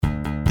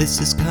This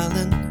is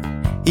Colin.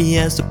 He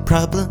has a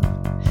problem.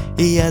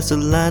 He has a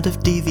lot of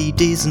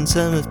DVDs and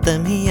some of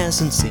them he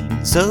hasn't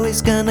seen. So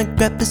he's gonna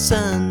grab his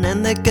son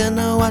and they're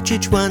gonna watch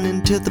each one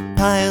until the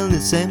pile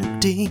is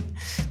empty.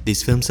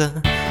 These films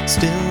are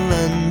still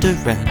under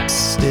wraps,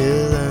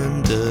 still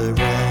under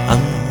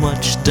wraps.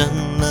 Unwatched,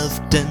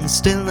 unloved and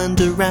still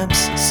under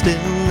wraps, still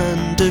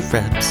under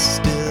wraps,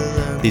 still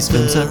under. These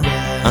films are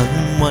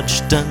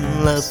unwatched,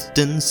 unloved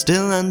and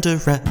still under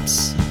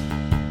wraps.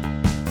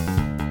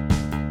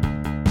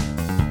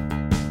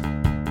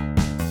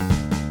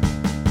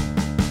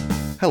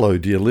 Hello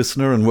dear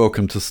listener and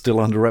welcome to Still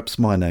Under Wraps.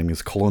 My name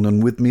is Colin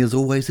and with me as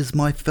always is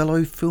my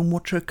fellow film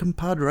watcher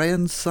compadre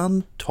and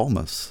son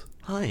Thomas.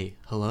 Hi,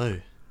 hello.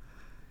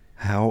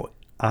 How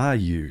are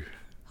you?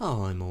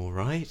 Oh, I'm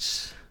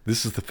alright.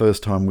 This is the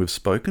first time we've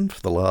spoken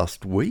for the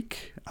last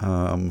week,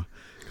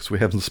 because we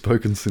haven't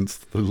spoken since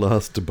the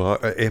last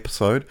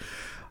episode.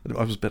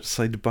 I was about to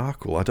say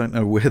debacle. I don't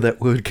know where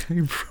that word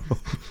came from.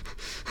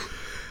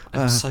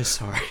 I'm so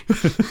sorry.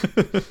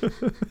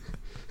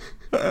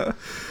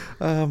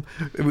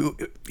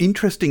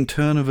 Interesting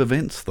turn of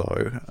events,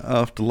 though,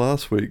 after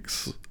last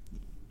week's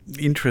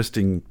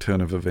interesting turn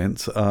of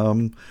events.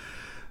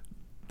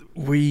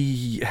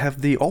 We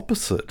have the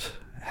opposite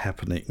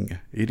happening.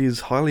 It is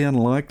highly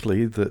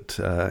unlikely that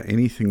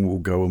anything will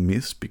go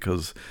amiss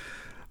because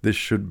this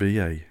should be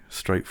a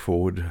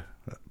straightforward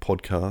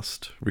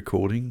podcast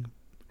recording.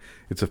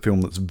 It's a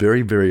film that's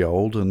very, very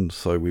old, and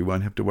so we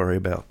won't have to worry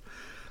about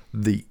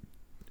the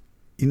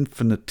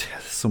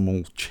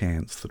infinitesimal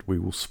chance that we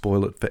will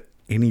spoil it for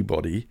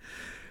anybody,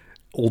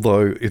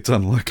 although it's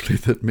unlikely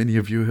that many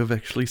of you have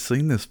actually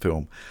seen this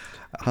film.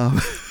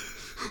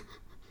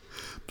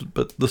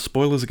 But the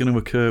spoilers are going to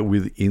occur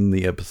within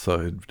the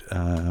episode,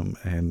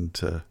 and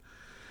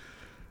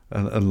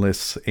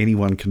unless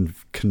anyone can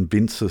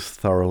convince us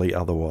thoroughly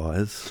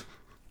otherwise,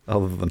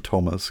 other than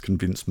Thomas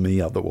convinced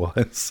me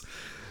otherwise,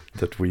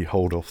 that we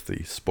hold off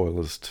the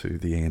spoilers to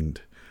the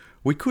end.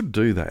 We could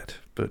do that,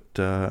 but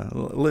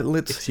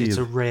let's hear... It's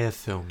a rare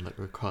film that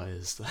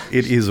requires that.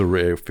 It is a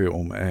rare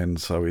film, and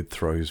so it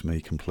throws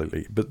me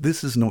completely. But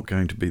this is not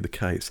going to be the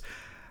case.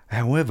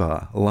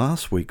 However,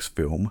 last week's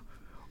film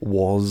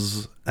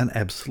was an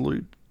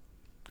absolute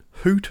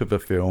hoot of a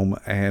film,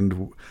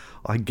 and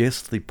I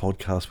guess the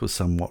podcast was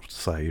somewhat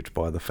saved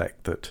by the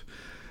fact that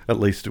at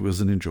least it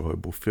was an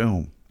enjoyable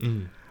film.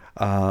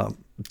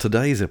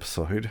 Today's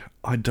episode,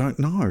 I don't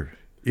know.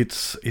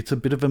 It's a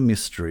bit of a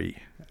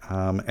mystery.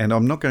 And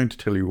I'm not going to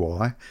tell you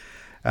why,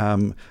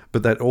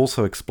 but that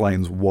also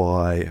explains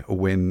why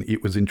when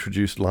it was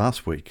introduced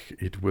last week,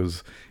 it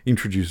was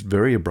introduced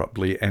very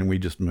abruptly and we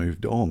just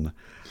moved on.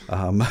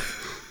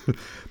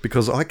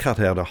 Because I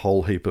cut out a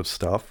whole heap of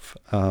stuff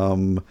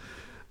in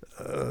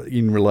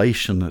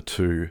relation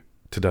to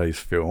today's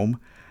film,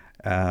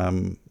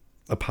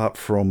 apart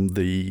from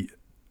the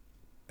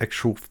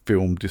actual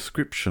film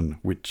description,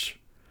 which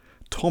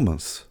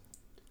Thomas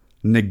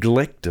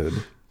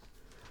neglected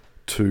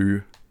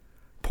to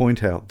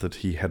point out that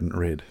he hadn't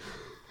read.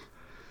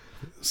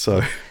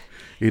 So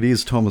it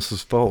is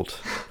Thomas's fault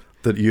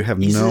that you have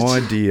no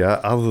idea,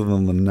 other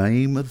than the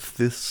name of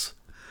this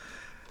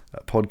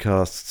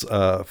podcast's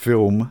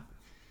film,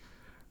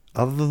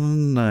 other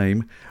than the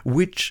name,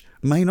 which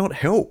may not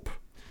help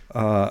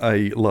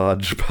a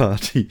large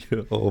party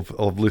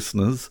of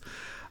listeners,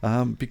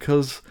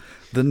 because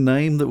the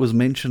name that was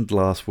mentioned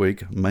last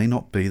week may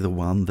not be the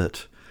one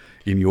that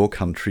in your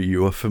country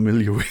you are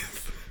familiar with.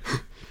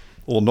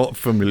 Or not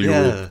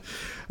familiar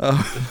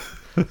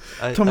with.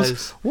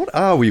 Thomas, what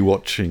are we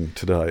watching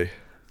today?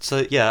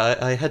 So, yeah,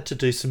 I had to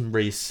do some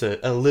research,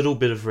 a little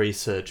bit of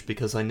research,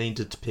 because I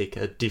needed to pick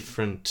a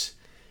different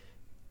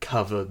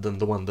cover than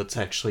the one that's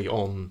actually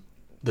on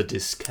the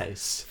disc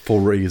case.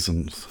 For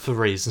reasons.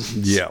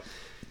 Yeah.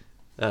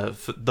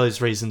 For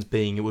those reasons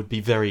being, it would be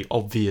very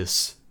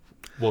obvious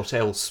what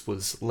else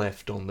was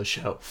left on the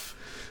shelf.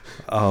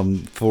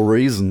 For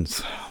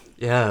reasons.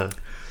 Yeah.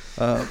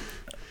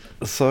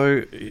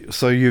 So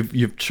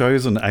you've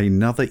chosen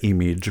another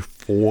image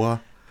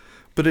for,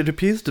 but it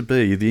appears to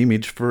be the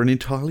image for an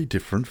entirely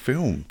different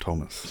film,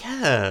 Thomas.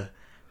 Yeah.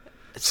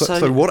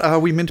 So what are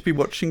we meant to be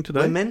watching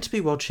today? We're meant to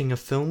be watching a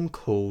film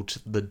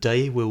called The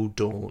Day Will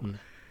Dawn.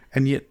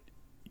 And yet,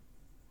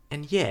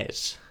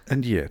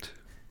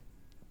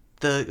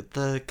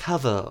 the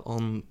cover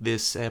on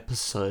this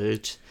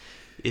episode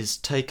is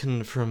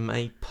taken from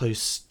a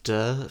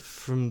poster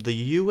from the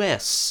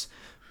US,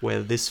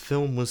 where this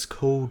film was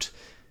called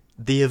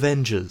The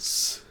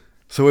Avengers.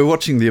 So we're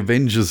watching The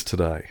Avengers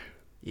today.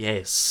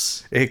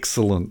 Yes.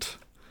 Excellent.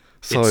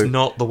 So it's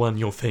not the one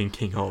you're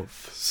thinking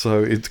of.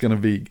 So it's going to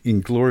be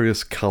in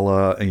glorious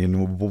colour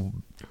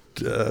in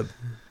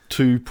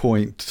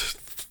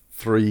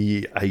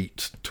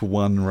 2.38 to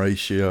 1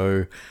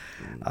 ratio,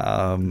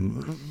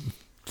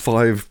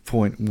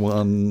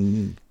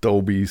 5.1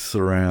 Dolby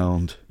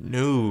surround.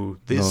 No,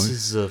 this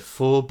is a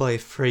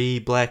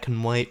 4x3 black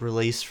and white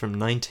release from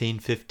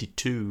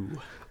 1952.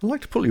 I'd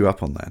like to pull you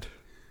up on that.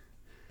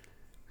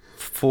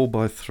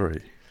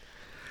 4x3.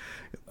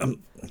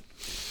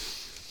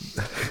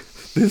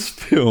 This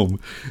film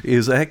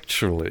is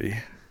actually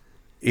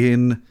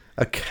in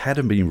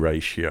Academy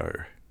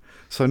ratio.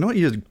 So not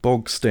your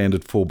bog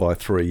standard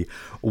 4:3,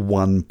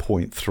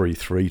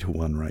 1.33 to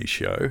 1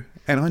 ratio.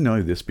 And I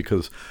know this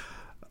because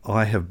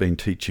I have been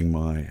teaching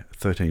my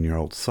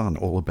 13-year-old son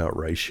all about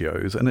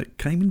ratios, and it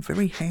came in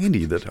very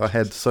handy that I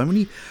had so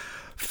many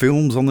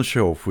films on the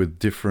shelf with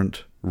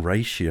different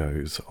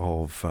ratios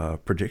of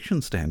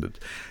projection standard.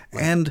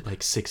 And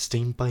like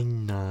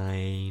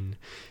 16:9,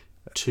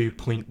 2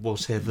 point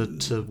whatever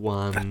to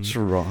 1. that's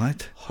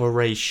right.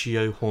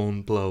 Horatio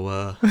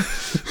Hornblower.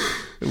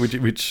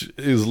 Which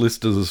is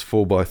listed as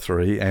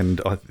 4:3,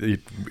 and it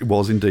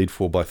was indeed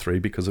 4:3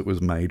 because it was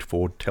made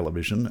for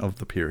television of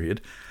the period.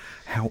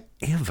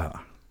 However,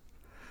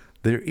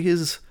 there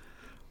is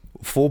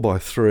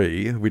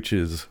 4:3, which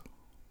is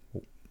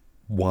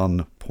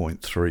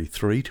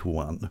 1.33 to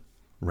 1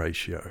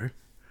 ratio,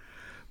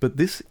 but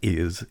this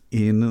is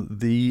in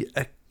the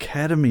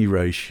Academy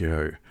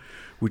ratio,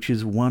 which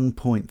is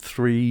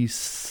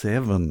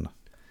 1.37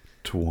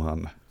 to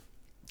 1.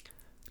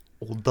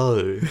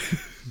 Although,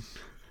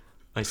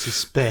 I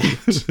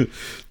suspect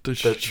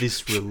that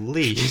this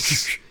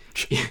release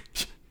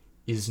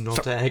is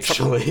not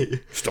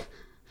actually... Stop.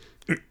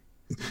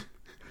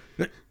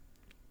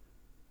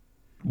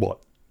 What?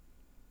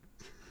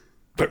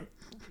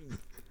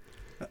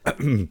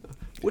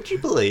 Would you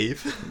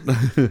believe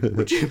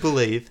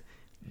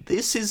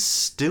this is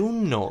still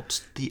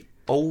not the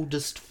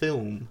oldest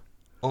film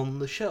on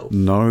the shelf?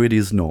 No, it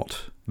is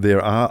not.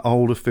 There are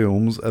older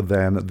films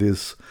than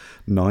this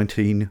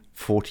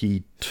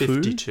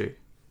 1942.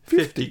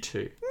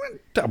 52.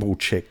 Double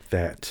check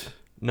that.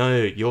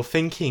 No, you're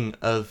thinking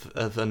of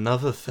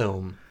another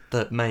film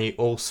that may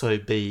also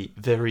be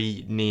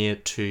very near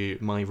to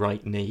my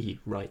right knee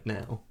right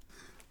now.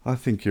 I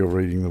think you're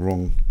reading the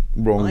wrong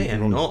I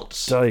am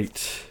not.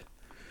 date.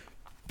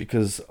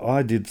 Because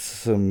I did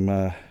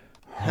some...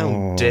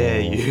 How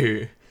dare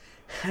you?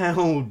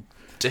 How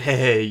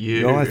dare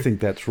you? No, I think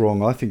that's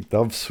wrong. I think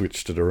they've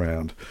switched it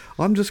around.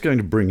 I'm just going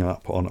to bring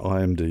up on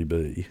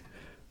IMDb.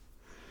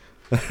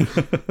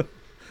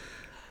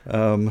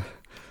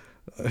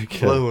 Okay.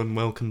 Hello and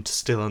welcome to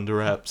Still Under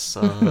Wraps.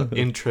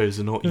 Intros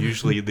are not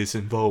usually this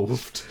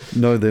involved.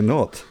 No, they're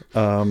not.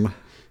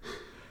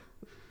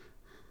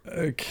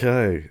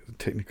 Okay,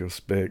 technical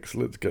specs.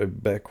 Let's go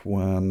back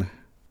one.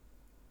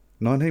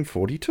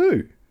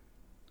 1942.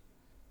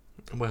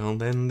 Well,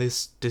 then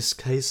this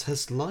case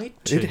has lied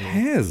to It me.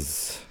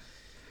 has.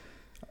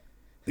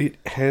 It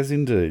has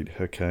indeed.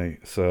 Okay,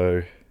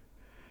 so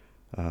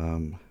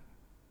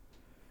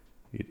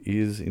it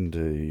is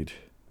indeed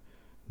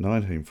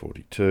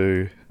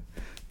 1942.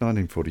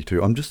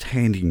 1942. I'm just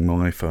handing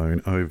my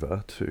phone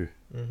over to...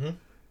 Mm-hmm.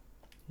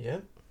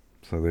 Yep.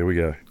 So there we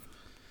go.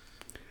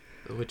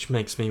 Which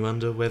makes me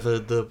wonder whether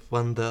the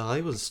one that I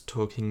was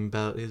talking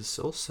about is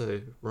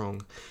also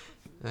wrong.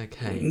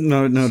 Okay.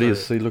 No, it so-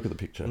 is. See, look at the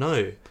picture.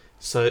 No.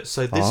 So this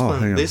Oh,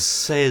 hang on. this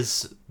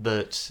says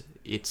that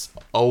it's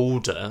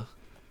older.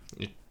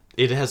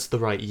 It has the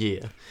right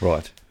year,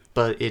 Right.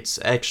 but it's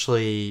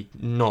actually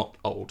not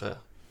older.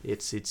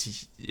 It's The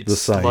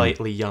same.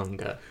 slightly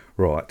younger.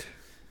 Right.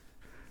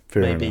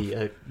 Fair Maybe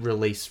enough. a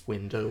release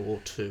window or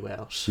two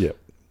out. Yep.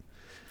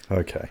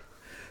 Okay.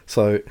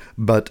 So,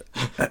 but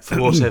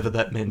For whatever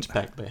that meant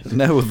back then.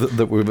 now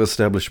that we've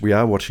established we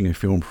are watching a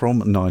film from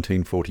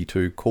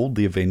 1942 called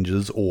The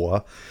Avengers,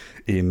 or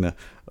in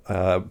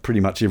pretty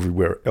much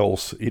everywhere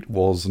else it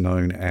was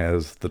known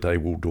as The Day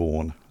Will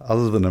Dawn,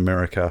 other than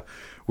America,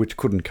 which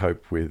couldn't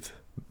cope with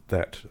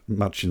that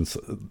much in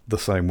the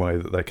same way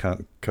that they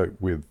can't cope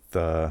with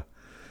the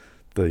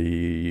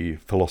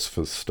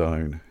Philosopher's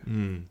Stone.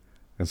 Mm.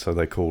 And so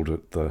they called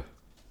it the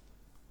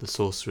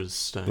Sorcerer's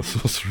Stone.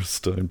 Sorcerer's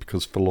Stone,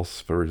 because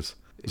philosopher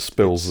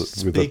spells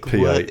it with a big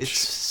word. PH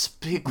It's a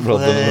big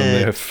rather than an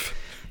word. F.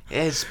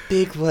 It's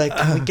big word.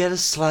 Can we get a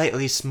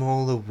slightly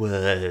smaller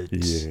word?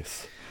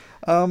 Yes.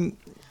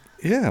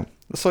 Yeah.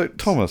 So,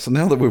 Thomas,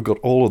 now that we've got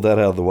all of that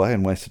out of the way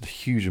and wasted a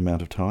huge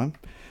amount of time,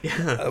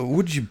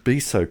 would you be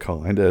so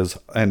kind as,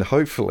 and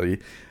hopefully,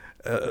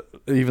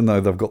 even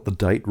though they've got the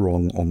date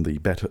wrong on the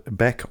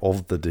back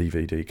of the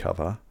DVD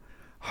cover,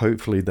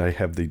 hopefully they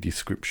have the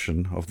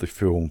description of the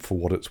film for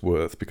what it's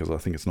worth, because I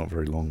think it's not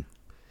very long.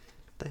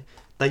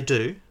 They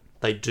do.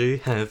 They do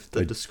have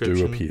the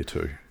description They do appear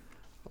to.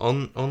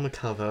 on the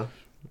cover,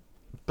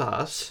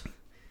 but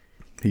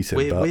He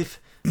said but. we've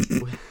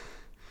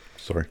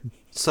Sorry.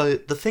 so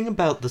the thing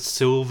about the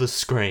silver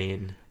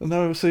screen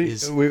No, see,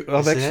 is I've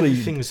that actually...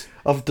 everything's-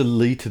 I've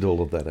deleted all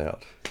of that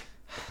out.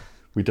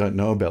 We don't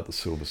know about the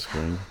silver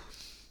screen.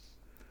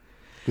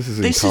 This is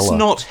in This colour. is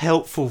not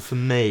helpful for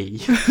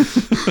me.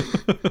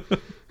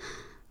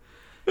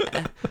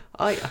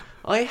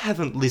 I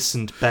haven't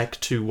listened back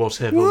to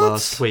whatever What?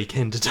 last week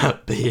ended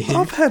up being.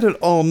 I've had it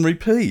on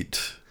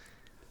repeat.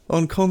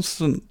 On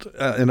constant...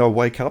 and I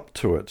wake up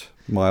to it.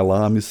 My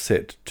alarm is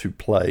set to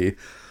play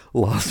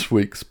last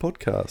week's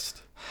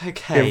podcast.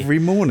 Okay. every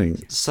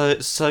morning. So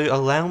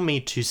allow me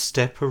to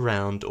step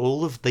around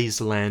all of these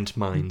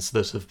landmines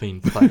that have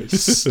been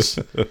placed.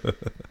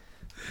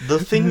 The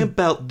thing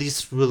about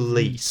this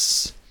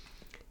release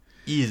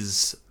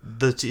is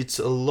that it's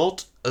a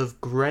lot of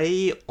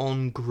grey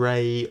on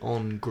grey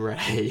on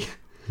grey.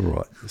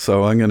 Right.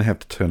 So I'm going to have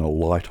to turn a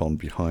light on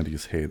behind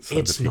his head so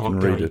It's that you not can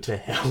read going it. to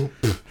help.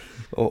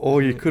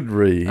 Or you could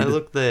read. I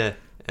look there,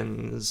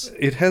 and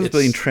It has it's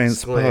been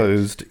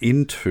transposed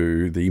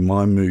into the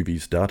My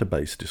Movies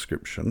database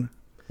description,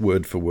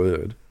 word for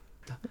word.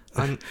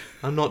 I'm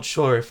not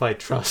sure if I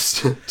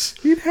trust it.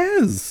 It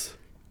has.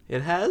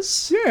 It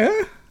has?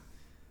 Yeah.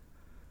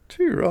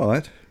 Too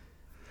right.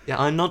 Yeah,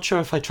 I'm not sure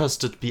if I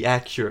trust it to be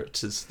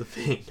accurate, is the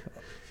thing.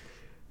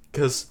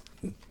 Because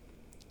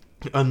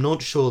I'm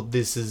not sure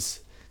this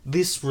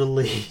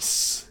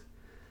release,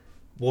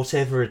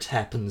 whatever it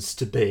happens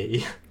to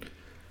be,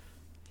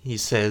 he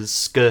says,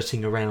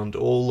 skirting around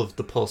all of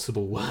the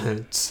possible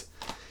words.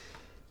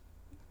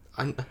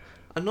 I'm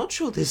not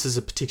sure this is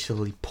a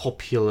particularly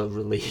popular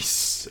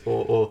release,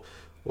 or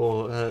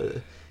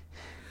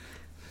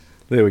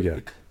There we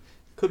go.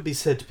 could be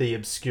said to be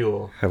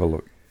obscure. Have a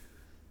look.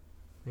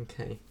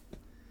 Okay.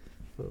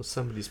 Well,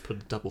 somebody's put a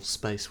double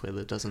space where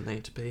there doesn't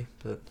need to be,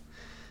 but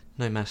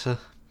no matter.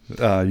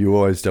 You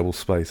always double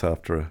space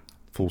after a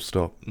full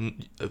stop.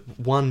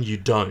 One, you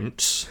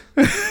don't.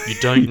 You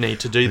don't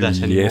need to do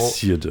that anymore.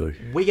 Yes, you do.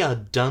 We are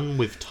done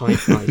with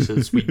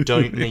typewriters. We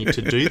don't need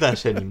to do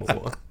that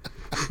anymore.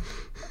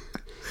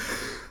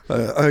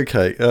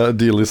 Okay,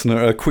 dear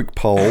listener, a quick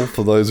poll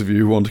for those of you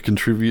who want to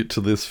contribute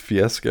to this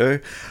fiasco.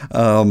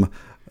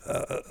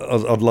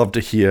 I'd love to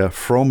hear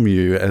from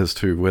you as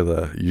to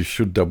whether you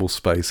should double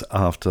space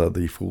after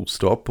the full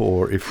stop,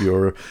 or if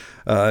you're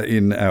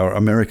in our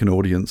American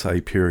audience,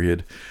 a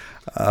period.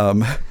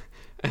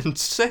 And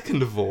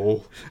second of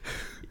all,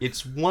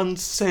 it's one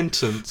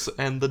sentence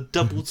and the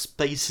double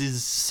space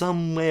is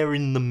somewhere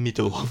in the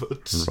middle of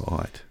it.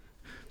 Right.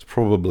 It's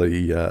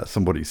probably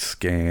somebody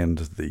scanned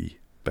the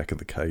back of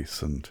the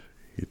case and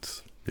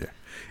it's, yeah.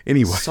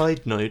 Anyway.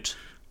 Side note,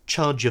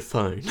 charge your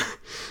phone.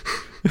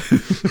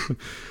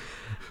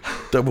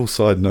 Double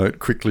side note,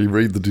 quickly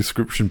read the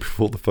description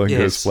before the phone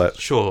goes flat.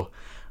 Sure.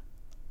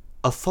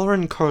 A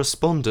foreign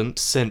correspondent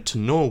sent to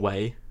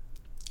Norway...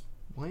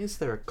 Why is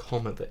there a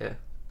comma there?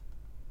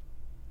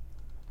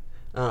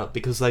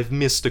 Because they've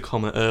missed a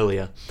comma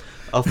earlier.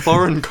 A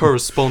foreign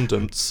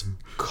correspondent,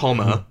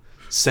 comma,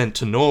 sent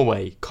to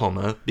Norway,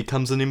 comma,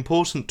 becomes an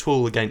important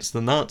tool against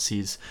the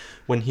Nazis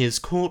when he is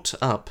caught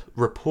up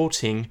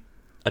reporting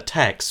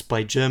attacks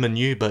by German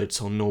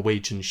U-boats on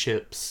Norwegian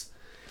ships.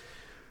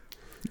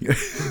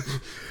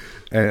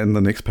 And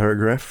the next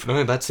paragraph?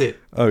 No, that's it.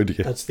 Oh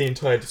dear. That's the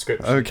entire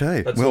description.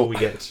 Okay, That's well, all we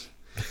get.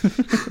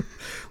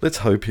 Let's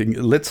hope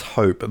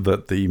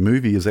that the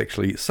movie is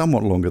actually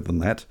somewhat longer than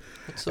that,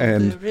 That's all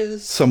and there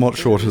is. somewhat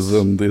There shorter is.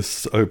 than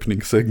this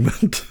opening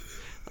segment.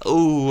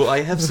 Oh,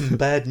 I have some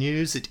bad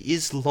news. It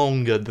is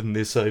longer than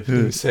this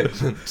opening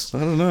segment. I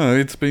don't know.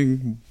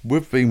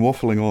 We've been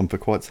waffling on for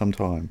quite some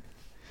time,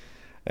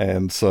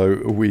 and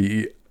so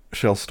we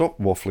shall stop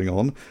waffling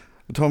on.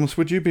 Thomas,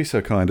 would you be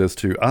so kind as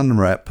to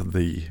unwrap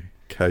the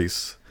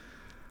case?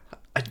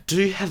 I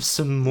do have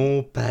some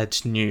more bad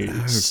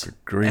news. Oh,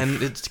 good grief.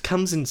 And it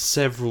comes in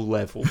several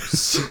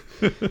levels.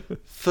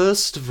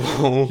 First of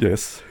all,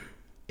 Yes.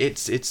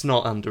 it's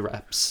not under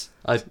wraps.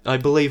 I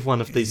believe one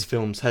of these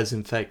films has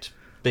in fact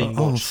been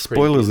Oh, watched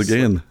spoilers previously.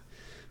 again.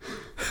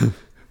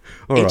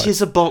 All It right.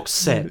 is a box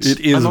set. It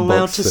is I'm a allowed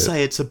box to set.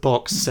 say it's a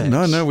box set.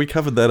 No, we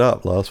covered that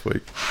up last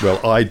week.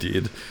 Well, I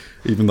did,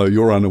 even though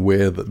you're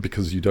unaware that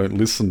because you don't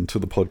listen to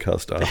the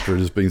podcast after it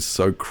has been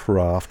so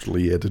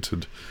craftily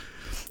edited.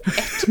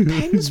 It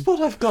depends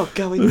what I've got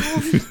going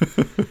on.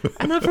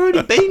 And I've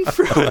already been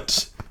through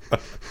it.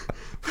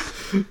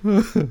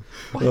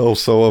 Oh,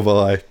 so have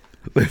I.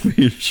 Let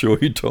me assure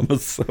you,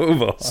 Thomas, so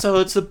have I. So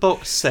it's a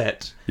box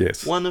set.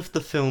 Yes. One of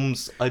the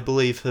films, I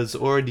believe, has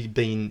already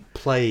been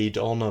played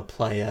on a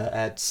player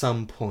at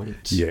some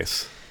point.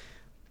 Yes.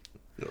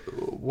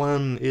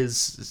 One is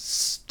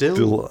still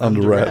Still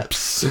under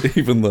wraps,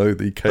 even though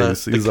the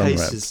case but is the case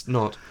unwrapped. is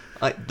not.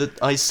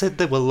 I said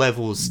there were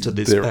levels to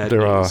this bad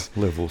there are news.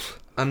 levels.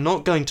 I'm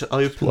not going to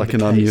open Like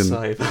the an case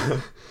onion.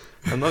 either.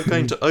 I'm not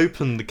going to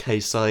open the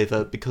case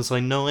either because I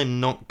know I'm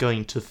not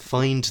going to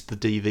find the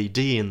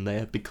DVD in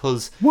there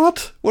because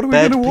What? What are we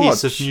bad going to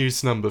watch? piece of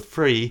news number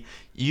 3,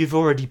 you've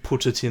already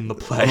put it in the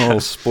player. Oh,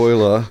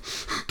 spoiler!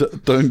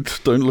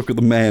 Don't look at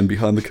the man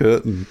behind the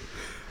curtain.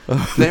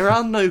 There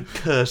are no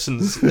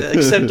curtains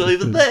except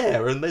over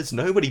there, and there's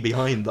nobody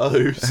behind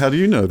those. How do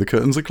you know the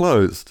curtains are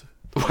closed?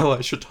 Well,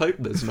 I should hope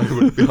there's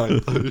nobody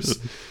behind those.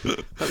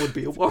 That would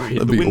be a worry.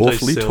 That'd the be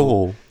awfully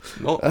windowsill,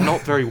 tall.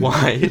 Not very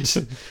wide.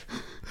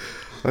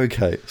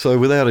 Okay, so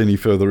without any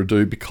further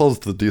ado, because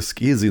the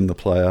disc is in the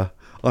player,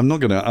 I'm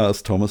not going to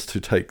ask Thomas to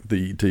take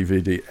the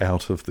DVD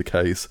out of the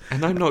case.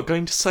 And I'm not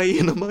going to say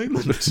in a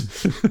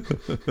moment.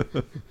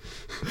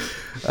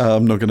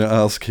 I'm not going to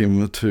ask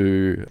him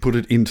to put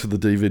it into the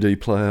DVD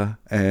player,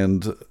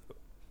 and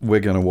we're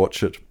going to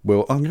watch it.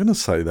 Well, I'm going to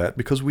say that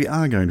because we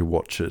are going to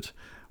watch it.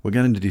 We're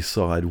going to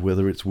decide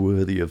whether it's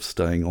worthy of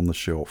staying on the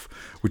shelf,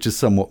 which is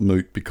somewhat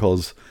moot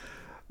because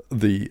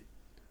the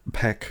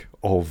pack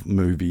of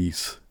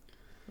movies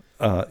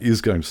is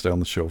going to stay on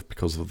the shelf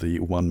because of the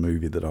one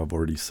movie that I've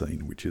already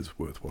seen, which is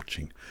worth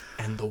watching.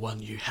 And the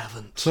one you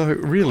haven't. So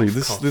really,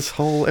 Cough. this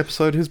whole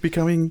episode is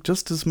becoming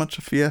just as much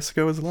a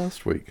fiasco as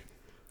last week.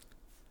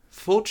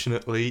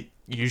 Fortunately,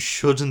 you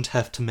shouldn't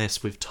have to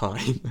mess with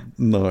time.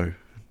 No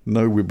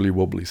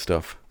wibbly-wobbly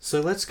stuff.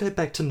 So let's go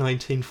back to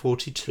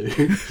 1942.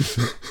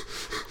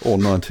 Or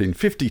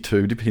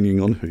 1952, depending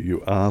on who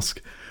you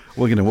ask.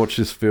 We're going to watch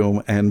this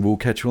film and we'll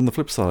catch you on the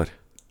flip side.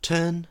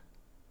 Turn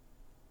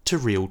to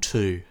Reel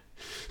 2.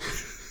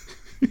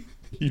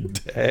 You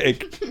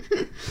dag.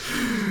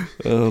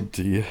 Oh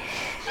dear.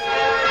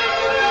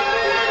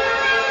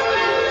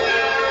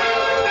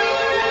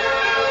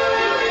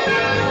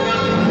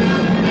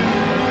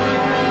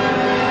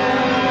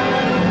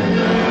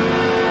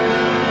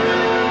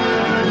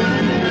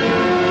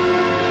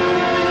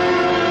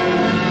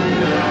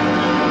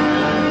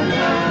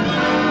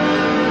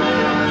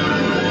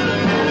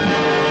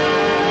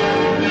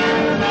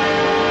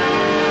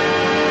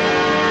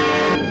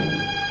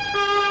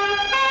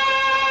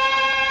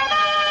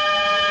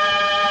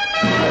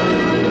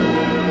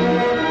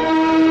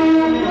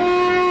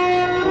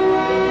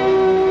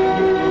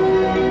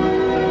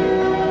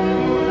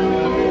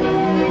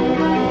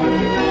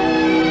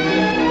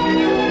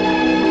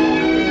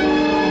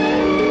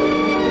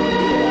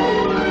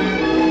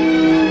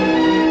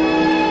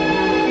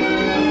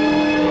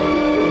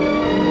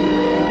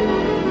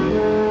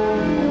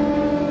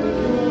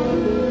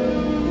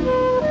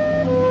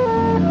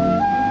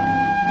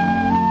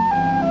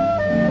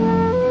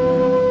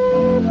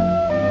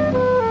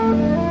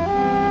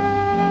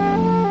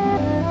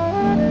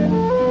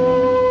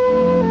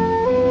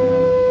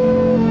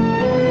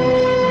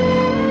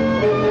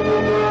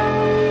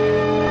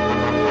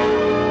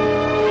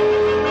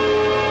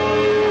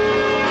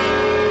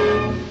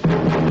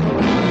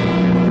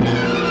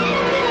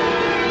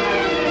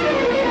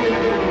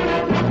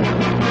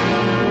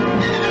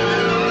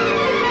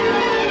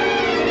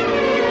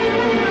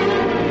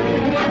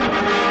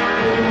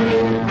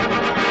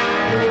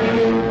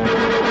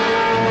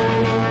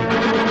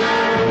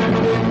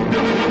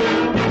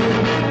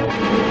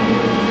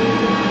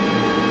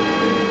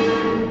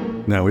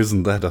 Now,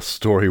 isn't that a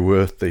story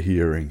worth the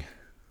hearing?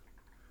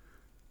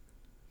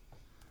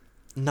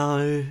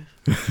 No.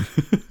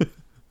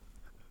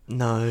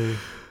 No.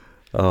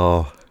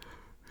 Oh,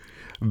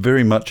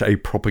 very much a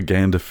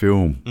propaganda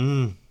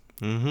film.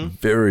 Mm-hmm.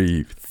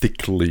 Very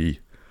thickly,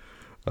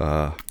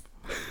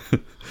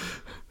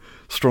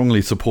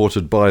 strongly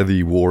supported by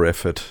the war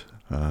effort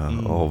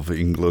of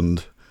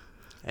England.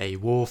 A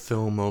war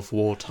film of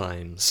war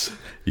times.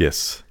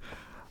 Yes.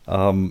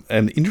 And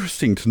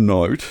interesting to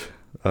note,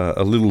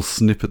 a little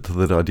snippet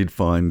that I did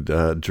find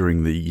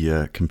during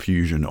the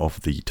confusion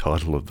of the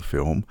title of the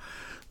film,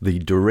 the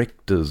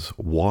director's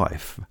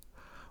wife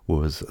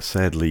was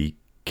sadly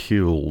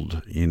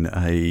killed in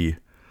a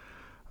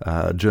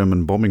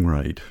German bombing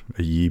raid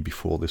a year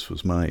before this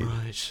was made.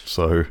 Right.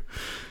 So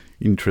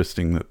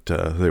interesting that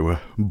there were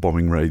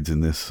bombing raids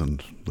in this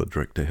and the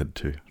director had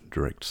to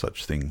direct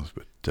such things.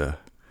 But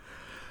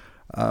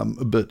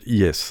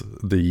yes,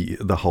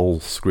 the whole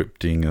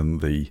scripting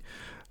and the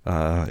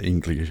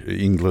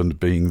England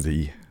being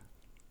the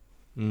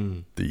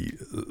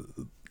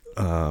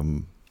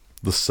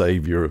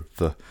saviour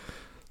of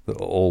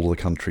all the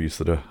countries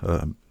that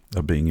are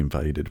being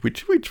invaded,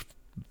 which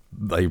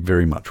they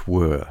very much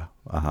were,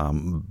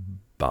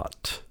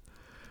 but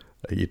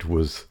it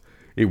was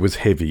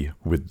heavy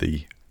with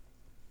the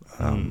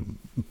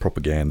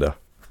propaganda,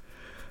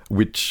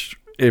 which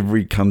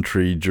every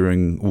country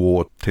during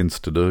war tends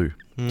to do.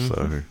 Mm-hmm.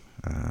 So,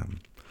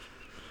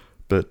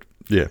 but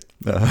yeah.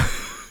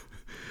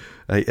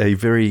 A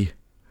very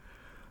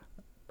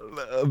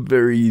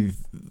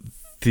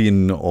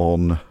thin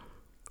on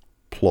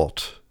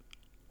plot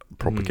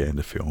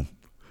propaganda film.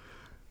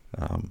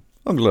 I'm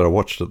glad I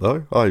watched it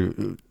though. I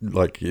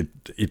like it.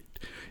 It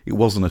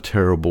wasn't a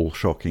terrible,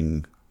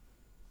 shocking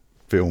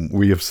film.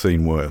 We have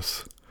seen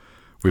worse.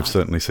 We've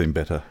certainly seen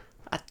better.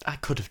 I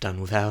could have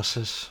done without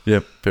it.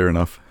 Yep, fair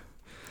enough.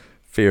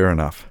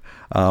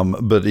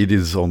 But it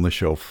is on the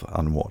shelf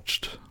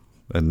unwatched.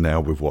 And now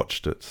we've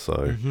watched it,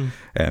 so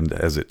and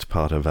as it's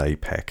part of a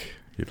pack,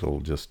 it'll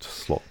just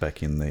slot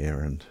back in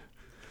there. And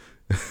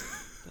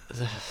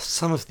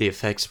some of the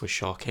effects were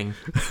shocking.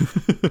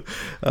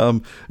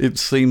 It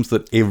seems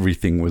that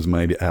everything was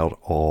made out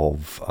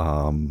of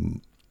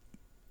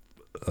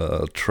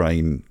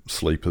train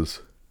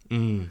sleepers,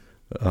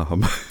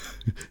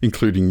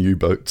 including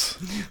U-boats.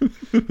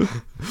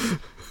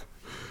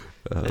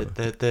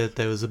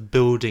 There was a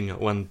building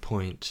at one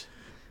point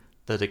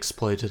that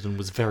exploded and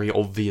was very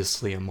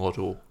obviously a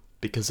model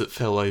because it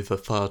fell over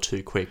far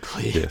too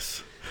quickly.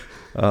 Yes.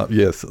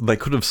 Yes, they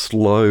could have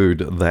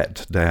slowed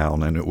that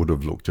down and it would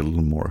have looked a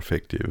little more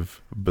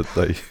effective, but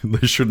they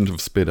shouldn't have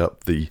sped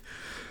up the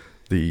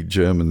the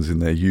Germans in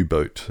their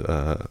U-boat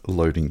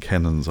loading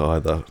cannons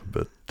either.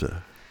 But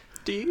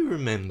do you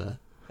remember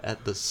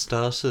at the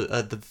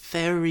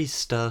very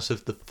start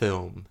of the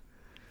film,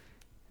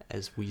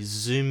 as we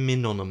zoom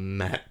in on a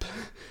map,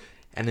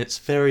 and it's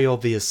very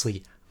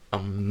obviously a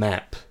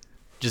map,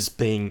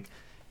 just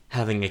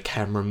having a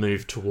camera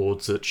move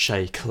towards it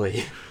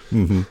shakily.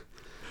 Mm-hmm.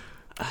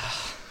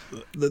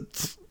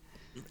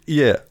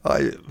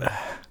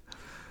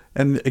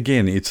 And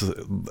again, it's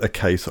a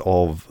case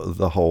of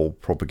the whole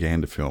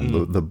propaganda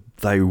film.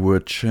 They were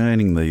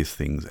churning these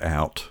things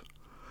out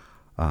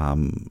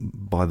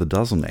by the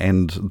dozen,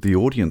 and the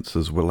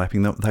audiences were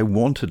lapping them. They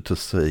wanted to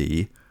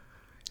see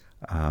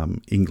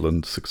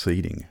England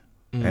succeeding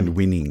and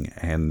winning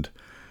and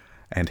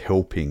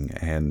helping,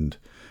 and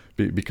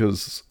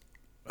because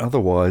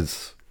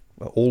otherwise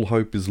all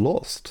hope is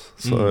lost.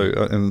 So,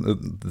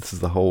 and this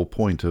is the whole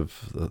point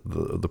of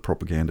the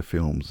propaganda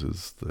films,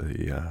 is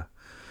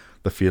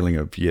the feeling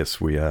of, yes,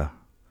 we're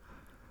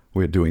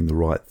doing the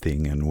right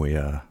thing and we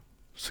are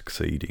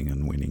succeeding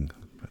and winning.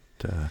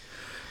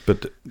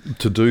 But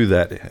to do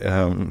that,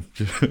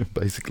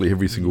 basically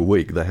every single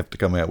week they have to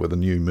come out with a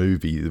new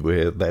movie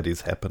where that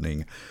is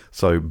happening.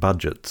 So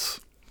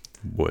budgets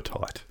were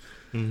tight.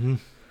 Mm-hmm.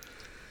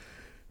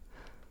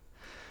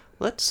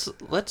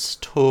 Let's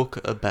talk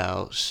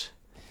about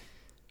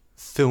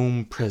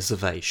film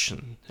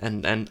preservation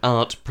and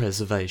art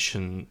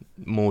preservation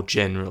more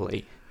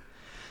generally.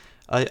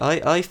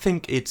 I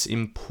think it's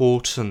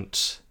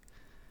important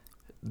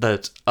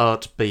that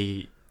art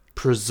be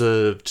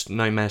preserved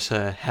no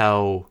matter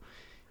how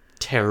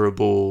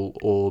terrible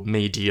or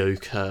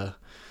mediocre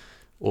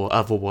or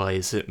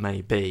otherwise it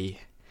may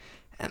be.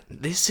 And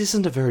this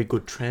isn't a very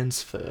good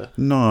transfer.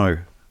 No.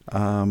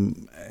 But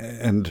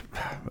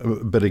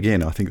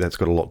again, I think that's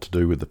got a lot to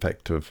do with the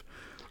fact of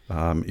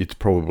it's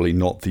probably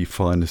not the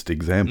finest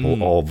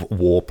example of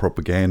war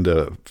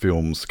propaganda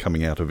films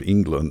coming out of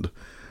England.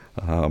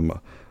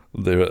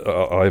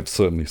 I've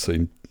certainly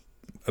seen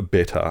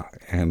better,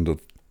 and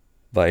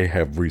they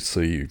have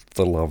received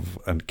the love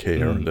and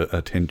care and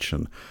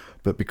attention.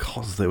 But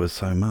because there was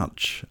so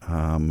much,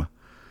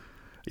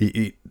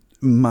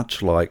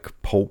 much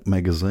like pulp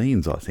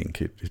magazines, I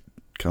think it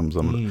comes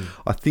on.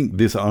 I think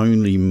this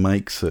only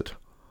makes it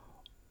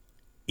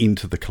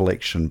into the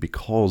collection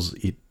because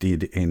it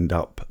did end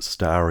up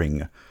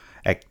starring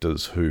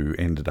actors who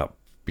ended up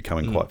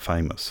becoming quite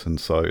famous, and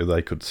so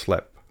they could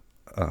slap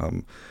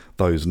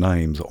those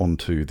names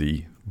onto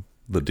the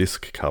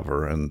disc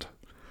cover, and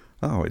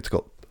it's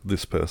got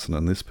this person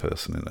and this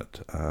person in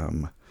it.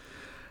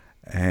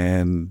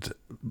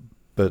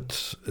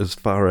 But as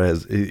far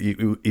as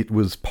it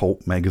was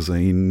pulp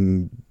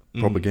magazine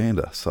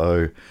propaganda,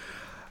 so.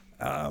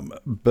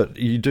 But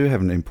you do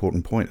have an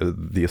important point.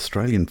 The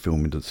Australian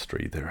film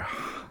industry, there are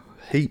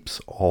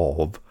heaps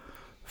of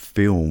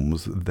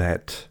films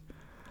that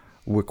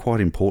were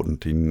quite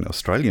important in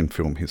Australian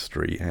film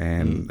history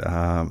and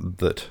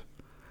that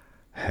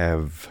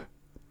have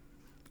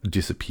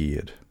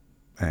disappeared.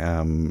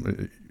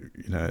 The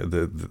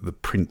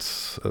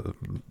prints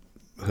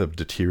have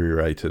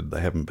deteriorated; they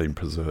haven't been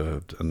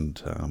preserved,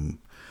 and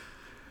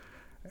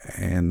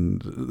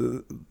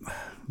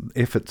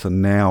efforts are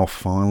now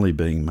finally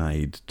being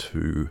made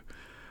to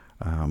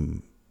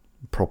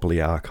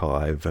properly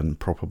archive and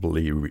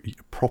properly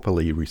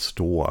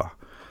restore,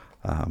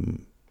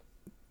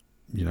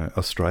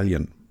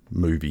 Australian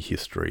movie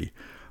history,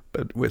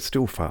 but we're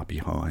still far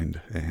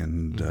behind.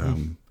 And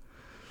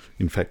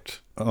in fact,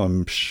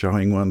 I'm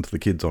showing one to the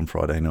kids on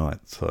Friday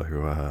night,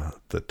 so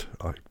that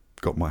I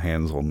got my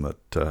hands on.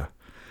 That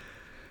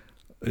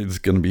it's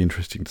going to be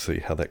interesting to see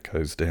how that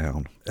goes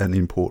down, and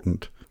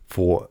important.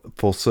 For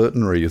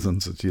certain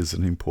reasons, it is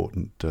an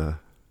important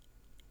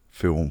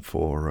film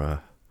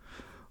for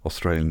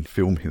Australian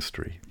film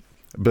history.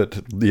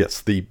 But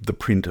yes, the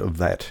print of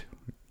that,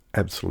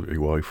 absolutely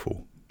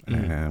woeful.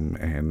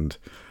 And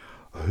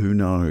who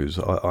knows?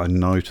 I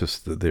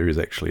noticed that there is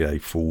actually a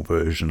full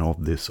version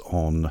of this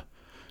on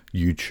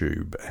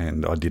YouTube,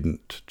 and I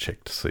didn't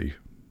check to see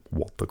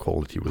what the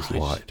quality was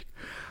like.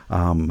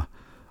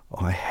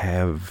 I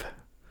have...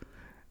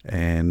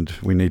 And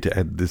we need to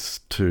add this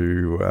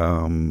to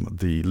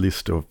the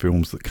list of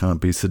films that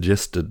can't be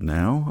suggested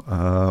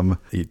now.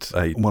 It's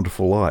A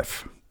Wonderful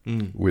Life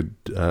with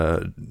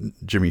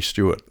Jimmy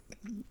Stewart.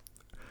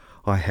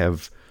 I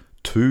have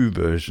 2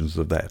 versions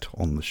of that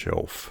on the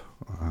shelf.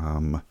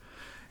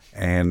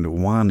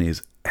 And one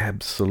is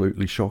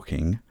absolutely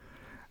shocking,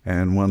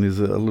 and one is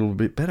a little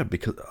bit better,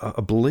 because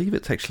I believe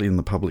it's actually in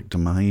the public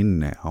domain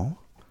now.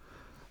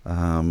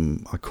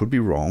 I could be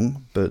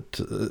wrong, but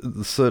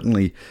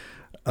certainly...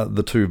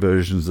 the 2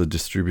 versions are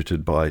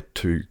distributed by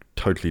 2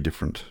 totally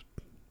different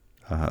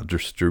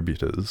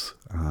distributors.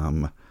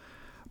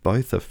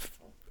 Both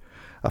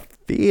are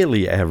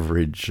fairly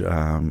average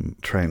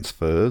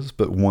transfers,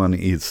 but one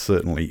is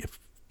certainly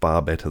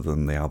far better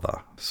than the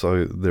other.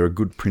 So there are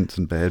good prints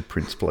and bad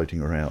prints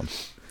floating around.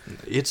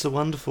 It's a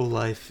Wonderful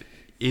Life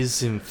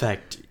is, in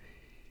fact,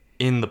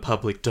 in the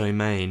public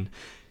domain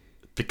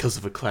because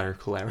of a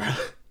clerical error.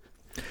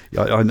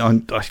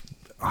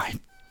 I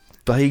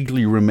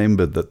vaguely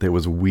remembered that there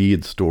was a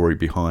weird story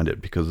behind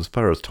it, because as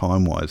far as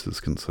time-wise is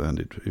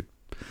concerned,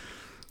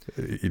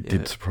 it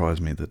did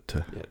surprise me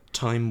that...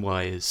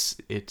 Time-wise,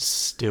 it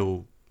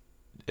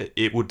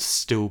would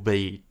still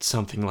be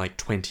something like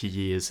 20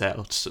 years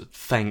out.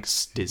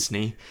 Thanks,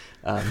 Disney.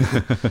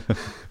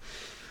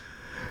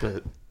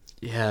 But,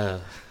 yeah.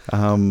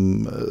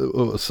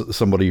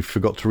 Somebody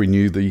forgot to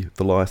renew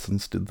the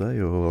license, did they?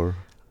 Or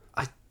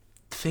I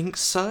think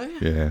so.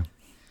 Yeah.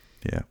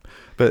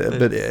 But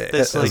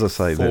there's as like I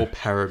say, 4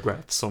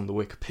 paragraphs on the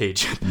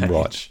Wikipedia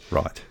page.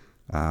 Right.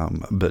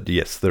 But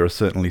yes, there are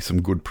certainly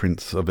some good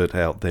prints of it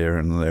out there,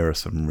 and there are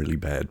some really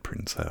bad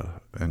prints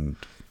out. And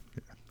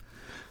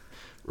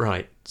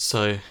right,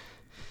 so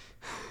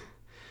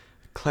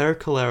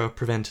clerical error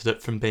prevented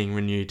it from being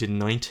renewed in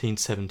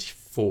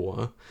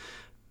 1974,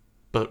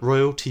 but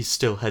royalties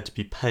still had to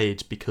be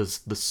paid because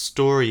the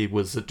story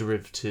was a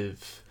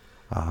derivative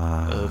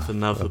of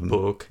another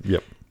book.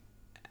 Yep.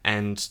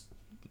 And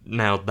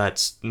now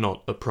that's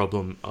not a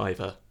problem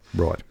either.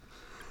 Right.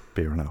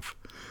 Fair enough.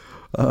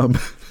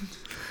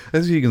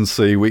 As you can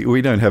see,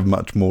 we don't have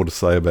much more to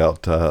say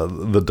about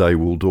The Day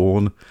Will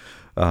Dawn.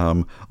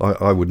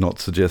 I would not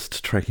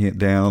suggest tracking it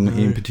down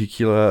in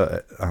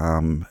particular.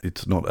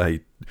 It's not a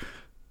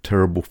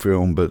terrible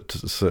film, but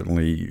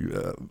certainly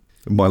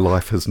my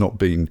life has not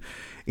been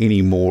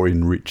any more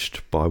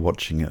enriched by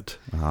watching it.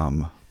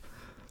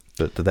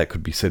 But that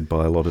could be said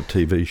by a lot of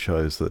TV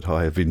shows that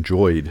I have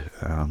enjoyed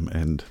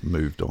and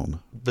moved on.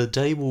 The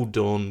Day Will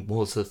Dawn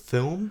was a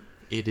film.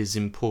 It is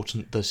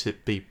important that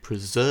it be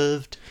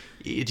preserved.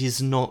 It is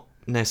not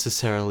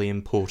necessarily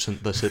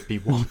important that it be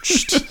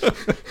watched.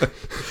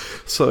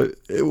 So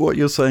what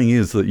you're saying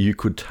is that you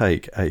could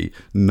take a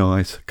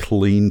nice,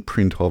 clean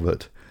print of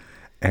it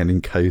and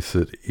encase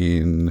it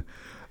in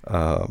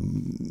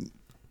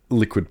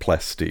liquid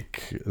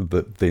plastic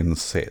that then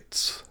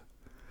sets,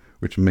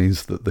 which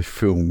means that the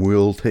film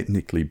will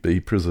technically be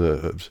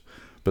preserved,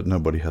 but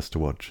nobody has to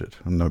watch it,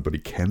 and nobody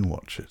can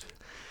watch it.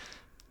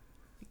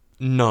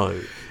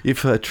 No.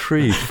 If a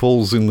tree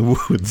falls in the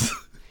woods...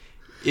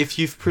 If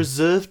you've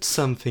preserved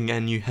something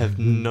and you have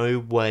no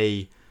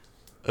way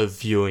of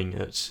viewing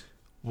it,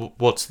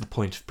 what's the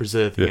point of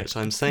preserving it?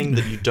 I'm saying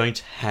that you don't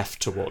have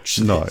to watch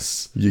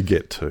this. No, you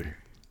get to.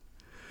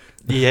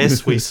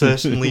 Yes, we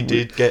certainly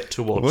did get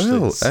to watch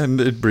this. Well,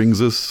 and it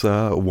brings us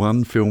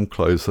one film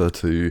closer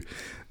to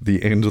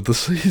the end of the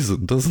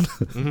season, doesn't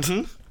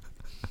it?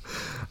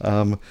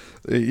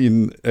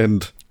 Mm-hmm.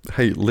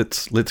 Hey,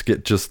 let's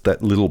get just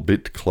that little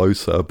bit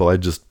closer by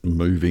just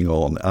moving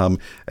on.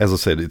 As I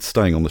said, it's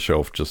staying on the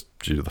shelf just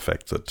due to the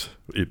fact that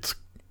it's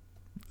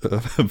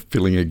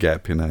filling a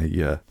gap in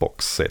a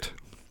box set.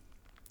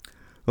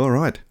 All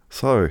right,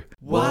 so...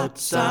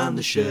 What's on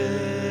the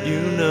shelf? You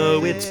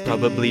know it's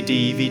probably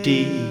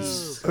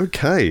DVDs.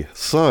 Okay,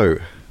 so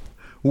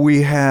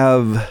we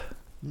have...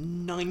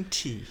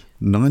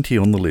 90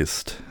 on the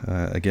list.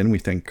 Again, we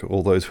thank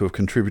all those who have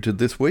contributed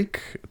this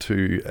week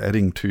to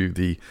adding to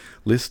the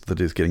list that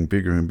is getting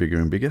bigger and bigger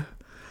and bigger.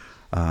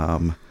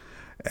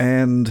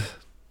 And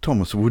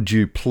Thomas, would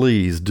you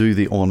please do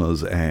the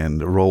honours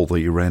and roll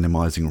the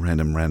randomising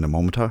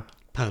randomometer?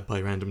 Powered by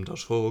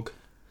random.org.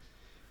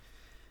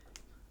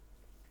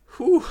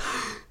 Whew.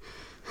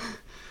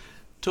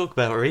 Talk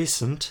about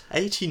recent.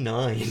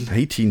 89.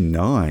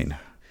 89.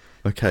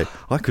 Okay,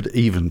 I could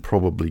even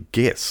probably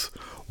guess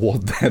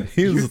what that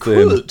is. You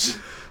could.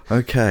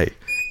 Okay.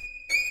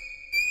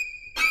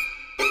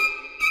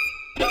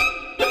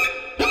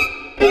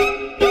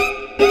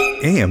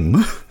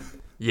 M.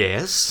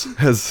 Yes.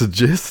 Has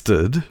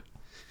suggested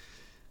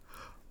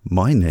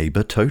My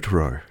Neighbor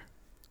Totoro.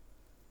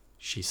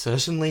 She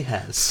certainly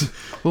has.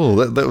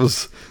 Oh,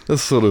 that's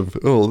sort of...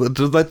 Oh,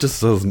 that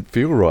just doesn't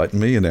feel right,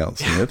 me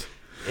announcing it.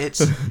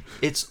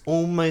 It's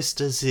almost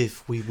as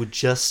if we were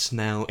just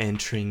now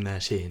entering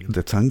that in.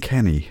 That's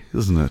uncanny,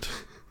 isn't it?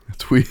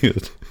 It's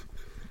weird.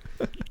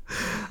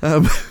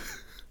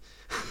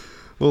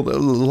 Well,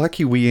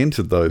 lucky we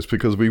entered those,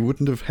 because we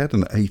wouldn't have had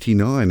an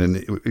 89 and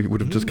it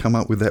would have just come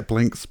up with that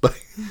blank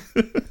space.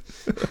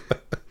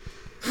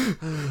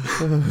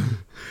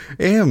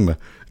 M,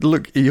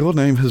 look, your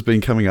name has been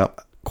coming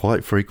up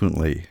quite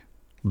frequently,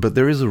 but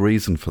there is a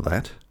reason for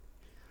that.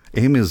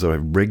 M is a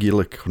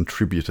regular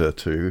contributor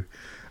to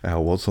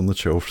our What's on the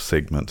Shelf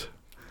segment.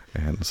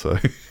 And so...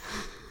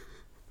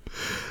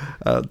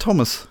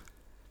 Thomas,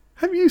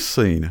 have you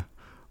seen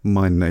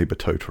My Neighbor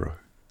Totoro?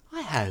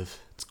 I have.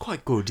 It's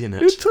quite good, isn't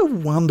it? It's a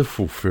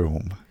wonderful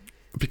film.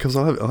 Because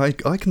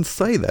I can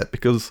say that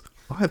because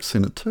I have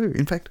seen it too.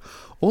 In fact,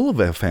 all of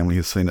our family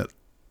has seen it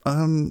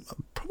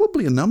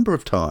probably a number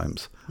of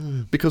times.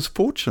 Because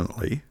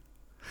fortunately,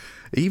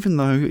 even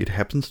though it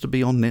happens to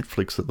be on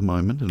Netflix at the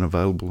moment and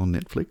available on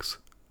Netflix,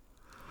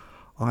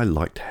 I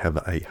like to have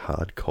a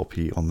hard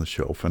copy on the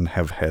shelf and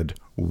have had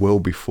well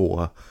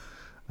before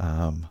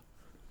the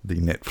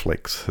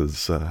Netflix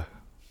has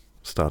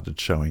started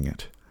showing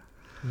it.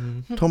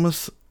 Mm-hmm.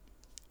 Thomas,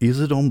 is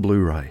it on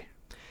Blu-ray?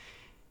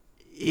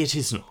 It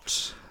is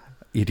not.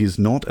 it is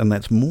not, and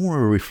that's more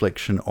a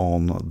reflection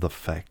on the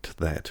fact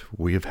that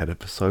we have had it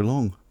for so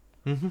long.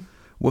 Mm-hmm.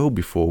 Well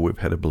before we've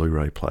had a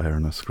Blu-ray player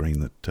and a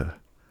screen that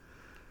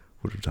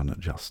would have done it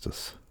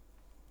justice,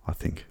 I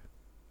think.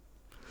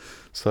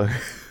 So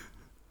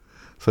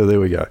there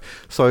we go.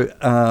 So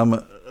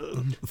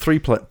 3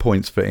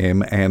 points for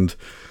M, and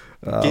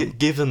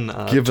given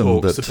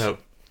talks that, about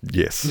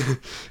yes,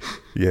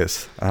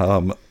 yes,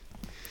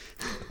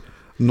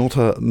 not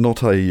a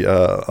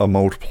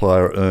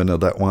multiplier earner,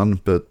 that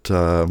one, but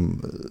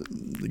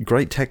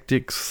great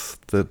tactics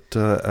that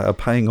are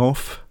paying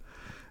off.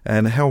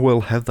 And how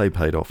well have they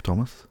paid off,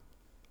 Thomas?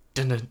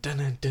 Breaking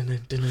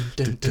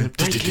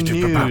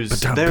news!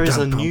 There is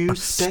a new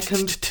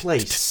second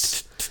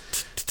place.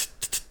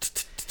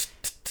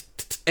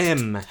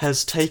 M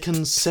has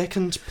taken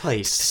second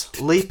place,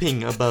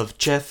 leaping above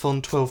Jeff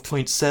on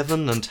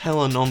 12.7 and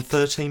Helen on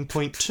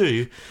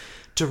 13.2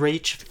 to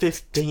reach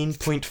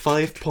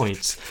 15.5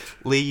 points.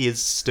 Lee is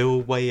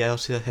still way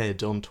out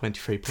ahead on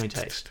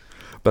 23.8.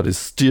 But it's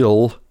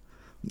still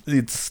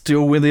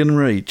within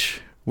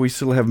reach. We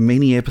still have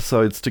many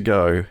episodes to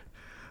go,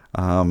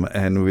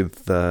 and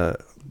with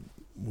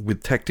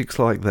tactics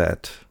like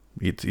that,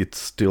 it's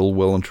still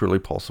well and truly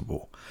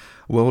possible.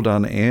 Well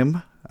done,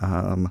 M.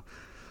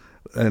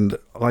 And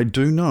I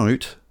do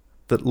note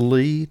that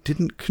Lee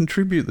didn't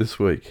contribute this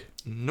week.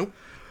 Nope.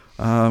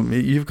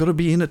 You've got to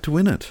be in it to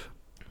win it,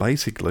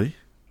 basically.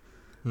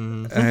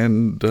 Mm-hmm.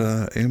 And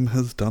M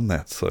has done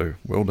that, so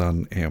well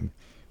done, M.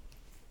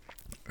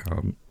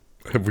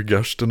 Have we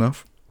gushed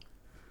enough?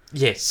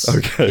 Yes.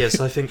 Okay.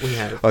 Yes, I think we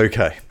have.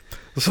 Okay.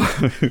 So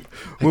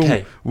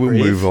we'll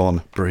move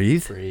on.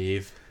 Breathe.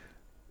 Breathe.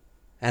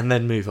 And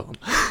then move on.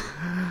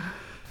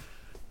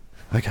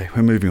 Okay,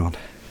 we're moving on.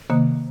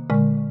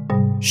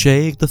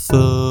 Shake the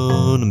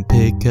phone and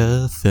pick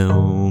a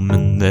film,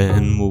 and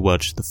then we'll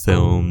watch the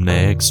film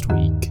next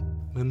week.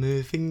 We're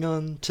moving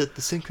on to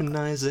the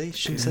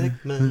synchronization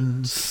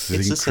segment. It's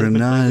a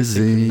segment where we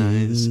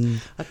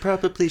synchronize. I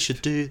probably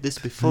should do this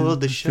before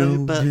the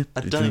show, but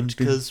I don't,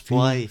 because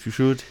why?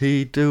 Should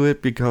he do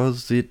it?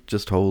 Because it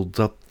just holds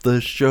up the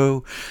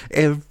show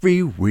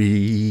every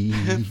week.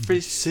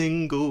 Every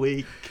single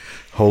week.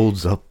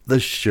 Holds up the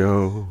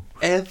show.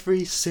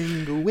 Every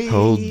single week.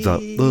 Holds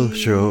up the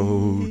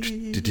show.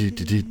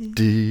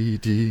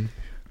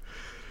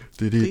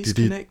 Please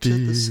connect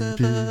to the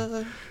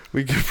server.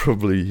 We could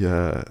probably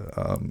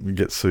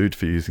get sued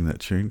for using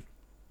that tune.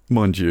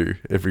 Mind you,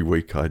 every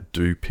week I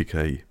do pick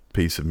a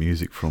piece of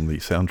music from the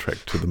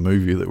soundtrack to the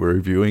movie that we're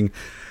reviewing,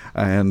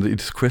 and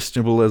it's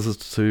questionable as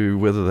to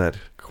whether that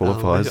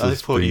qualifies as I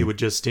thought you were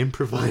just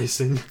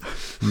improvising.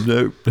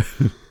 Nope.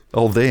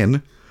 Oh,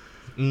 then?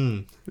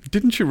 Mm.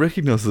 Didn't you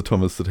recognise the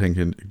Thomas the Tank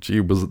Engine?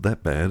 Gee, was it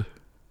that bad?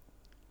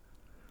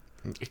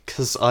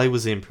 Because I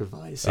was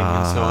improvising,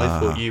 and so I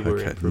thought you were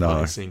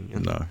improvising.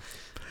 No.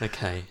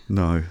 Okay.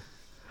 No.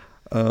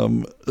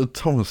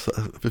 Thomas,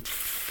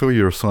 for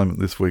your assignment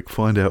this week,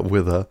 find out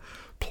whether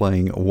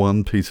playing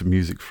one piece of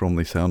music from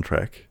the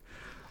soundtrack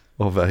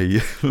of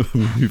a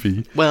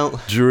movie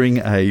during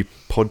a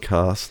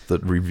podcast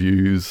that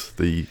reviews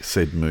the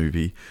said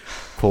movie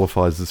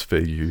qualifies as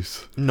fair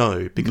use.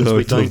 No, because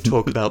we don't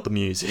talk about the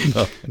music.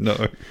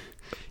 No.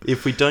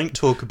 If we don't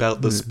talk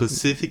about the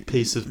specific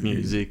piece of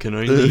music and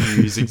only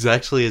use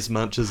exactly as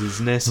much as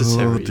is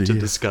necessary to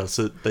discuss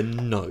it,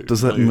 then no.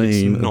 Does that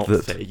mean it's not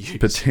that fair use.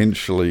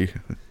 Potentially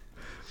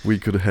we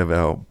could have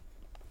our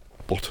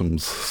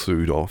bottoms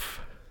sued off?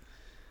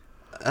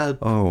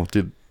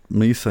 Did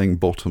me saying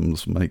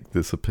bottoms make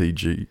this a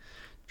PG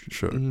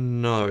show?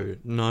 No,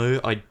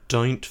 I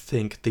don't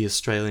think the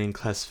Australian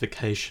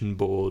Classification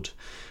Board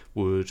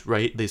would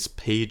rate this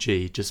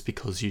PG just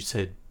because you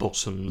said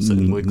bottoms,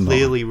 and we're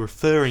clearly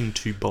referring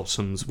to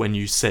bottoms when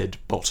you said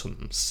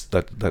bottoms.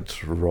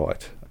 That's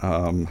right.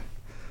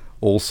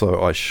 Also,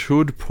 I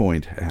should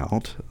point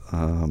out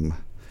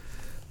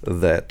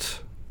that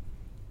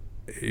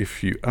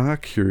if you are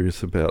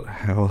curious about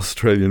how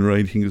Australian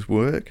ratings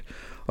work,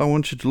 I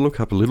want you to look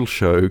up a little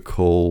show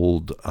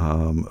called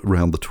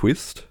Round the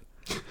Twist,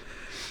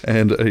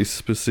 and a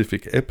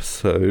specific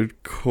episode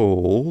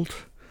called...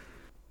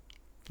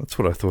 That's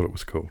what I thought it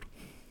was called.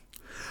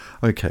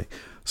 Okay,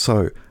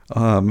 so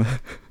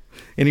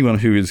anyone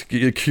who is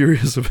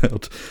curious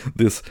about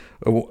this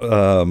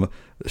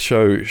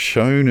show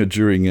shown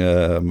during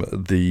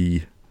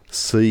the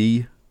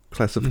C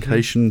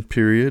classification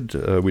period,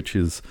 which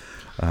is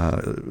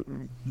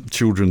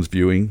children's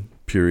viewing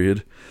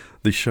period,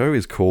 the show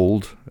is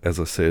called, as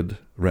I said,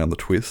 Round the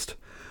Twist.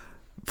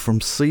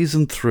 From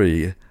season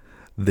 3,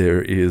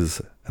 there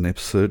is an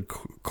episode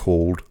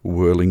called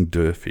Whirling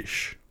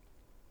Dervish.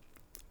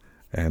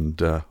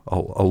 And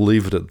I'll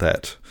leave it at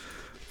that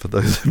for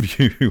those of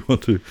you who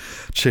want to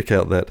check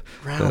out that.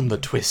 Round the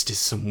Twist is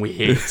some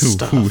weird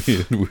stuff.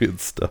 weird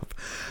stuff.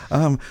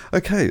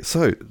 Okay,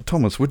 so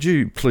Thomas, would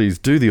you please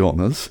do the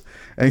honours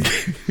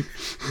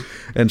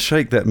and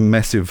shake that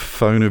massive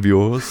phone of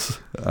yours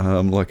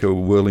like a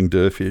whirling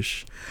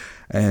dervish,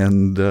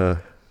 and.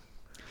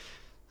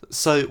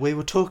 So we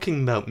were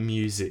talking about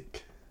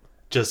music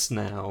just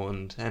now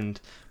and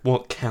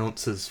what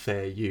counts as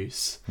fair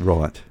use.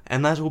 Right.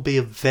 And that will be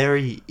a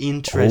very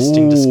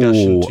interesting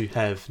discussion to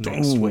have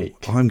next week.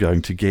 I'm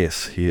going to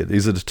guess here.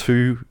 Is it a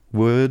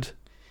 2-word?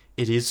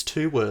 It is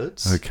 2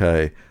 words.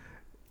 Okay.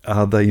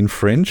 Are they in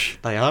French?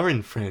 They are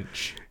in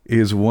French.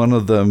 Is one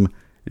of them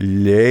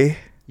le?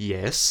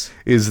 Yes.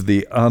 Is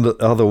the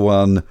other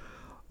one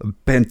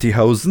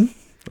Pantyhausen?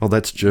 Oh,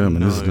 that's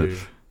German, isn't it?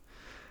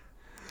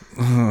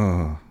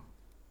 Oh.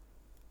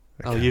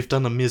 Okay. Oh, you've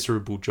done a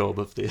miserable job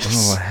of this.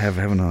 Oh, I have,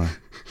 haven't I?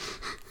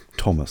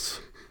 Thomas,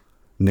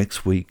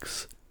 next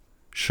week's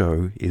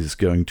show is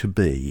going to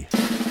be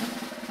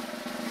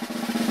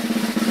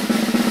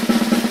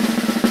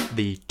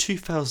the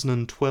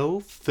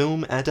 2012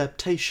 film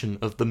adaptation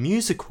of the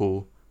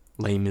musical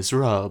Les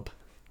Miserables.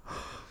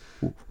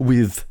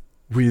 With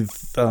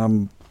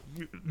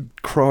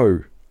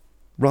Crow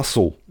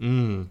Russell.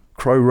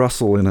 Crow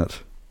Russell in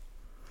it.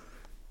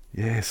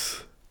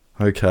 Yes.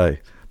 Okay.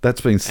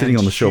 That's been sitting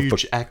on the shelf for...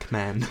 Hugh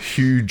Jackman.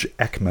 Hugh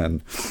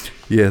Jackman.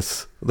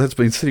 Yes. That's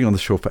been sitting on the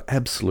shelf for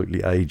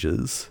absolutely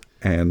ages.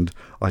 And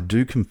I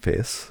do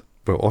confess,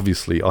 well,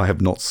 obviously I have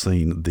not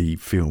seen the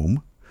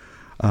film.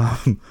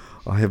 I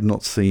have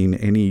not seen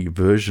any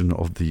version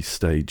of the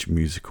stage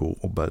musical,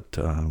 but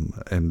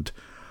and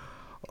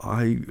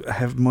I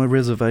have my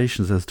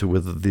reservations as to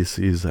whether this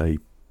is a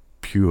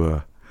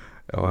pure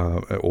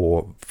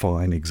or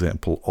fine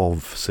example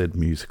of said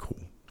musical.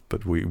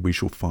 But we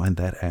shall find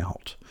that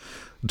out.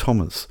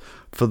 Thomas,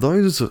 for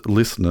those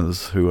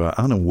listeners who are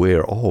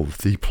unaware of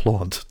the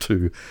plot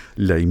to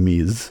Les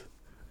Mis,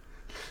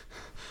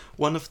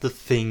 one of the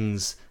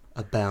things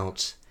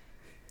about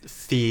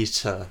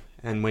theatre,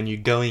 and when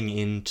you're going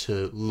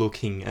into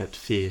looking at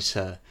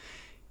theatre,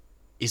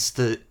 is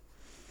that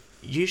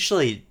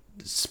usually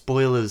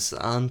spoilers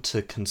aren't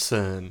a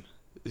concern.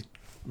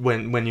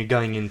 When you're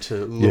going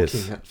into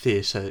looking at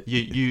theatre,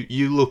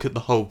 you look at the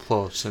whole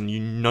plot and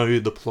you know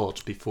the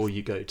plot before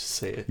you go to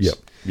see it.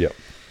 Yep.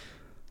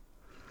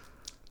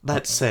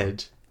 That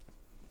said,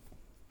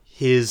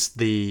 here's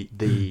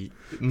the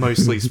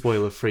mostly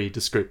spoiler-free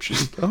description.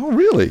 Oh,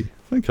 really?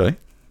 Okay.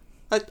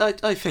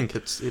 I think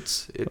it's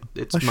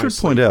I should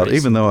point out,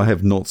 even though I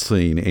have not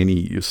seen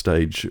any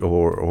stage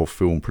or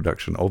film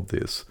production of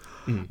this,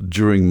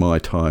 during my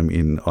time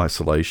in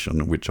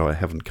isolation, which I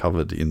haven't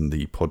covered in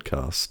the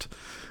podcast,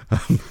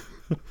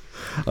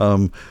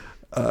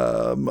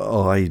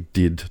 I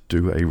did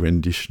do a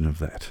rendition of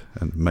that,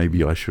 and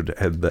maybe I should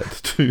add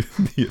that to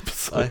the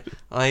episode.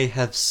 I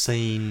have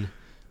seen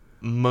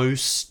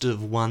most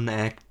of one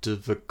act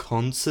of a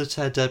concert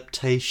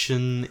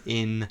adaptation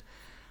in,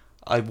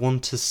 I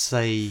want to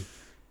say,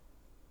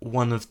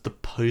 one of the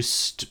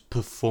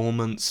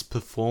post-performance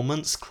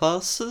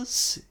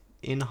classes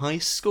in high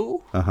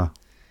school.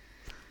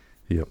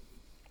 Yep.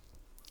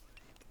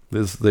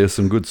 There's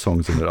some good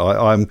songs in it.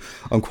 I'm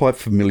quite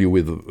familiar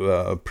with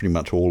pretty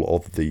much all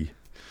of the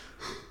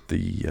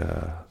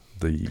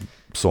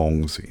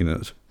songs in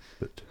it.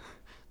 But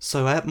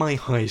so at my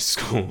high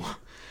school,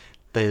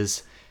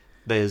 there's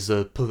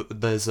a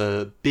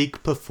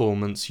big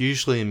performance,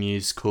 usually a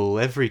musical,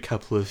 every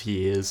couple of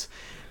years,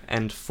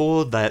 and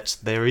for that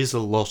there is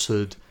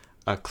allotted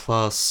a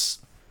class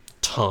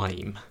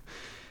time.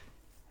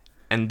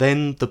 And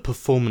then the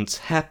performance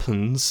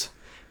happens,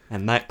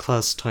 and that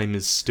class time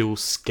is still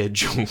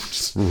scheduled.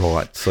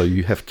 Right, so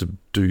you have to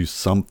do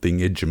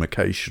something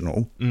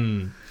educational.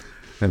 And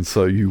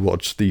so you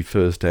watch the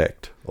first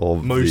act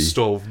of most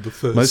of the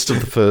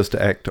first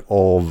act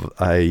of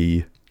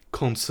a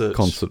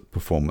concert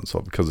performance,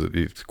 because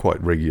it's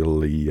quite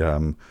regularly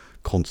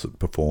concert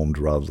performed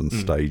rather than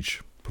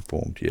stage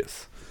performed.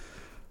 Yes.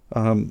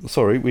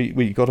 Sorry,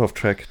 we got off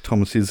track.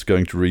 Thomas is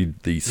going to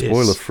read the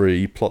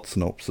spoiler-free plot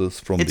synopsis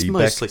from it's the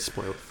mostly back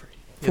spoiler-free.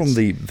 from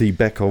the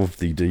back of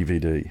the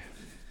DVD.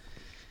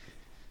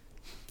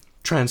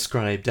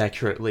 Transcribed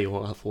accurately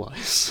or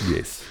otherwise.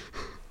 Yes.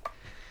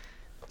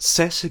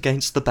 Set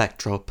against the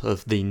backdrop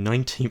of the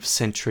 19th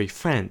century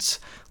France,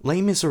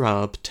 Les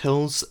Miserables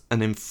tells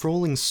an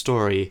enthralling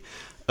story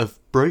of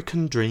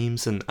broken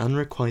dreams and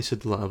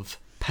unrequited love,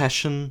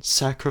 passion,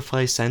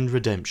 sacrifice and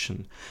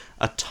redemption,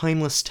 a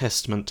timeless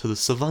testament to the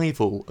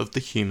survival of the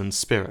human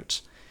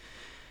spirit.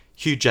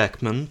 Hugh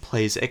Jackman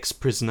plays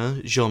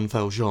ex-prisoner Jean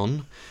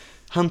Valjean,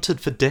 hunted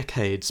for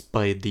decades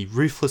by the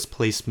ruthless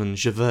policeman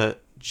Javert.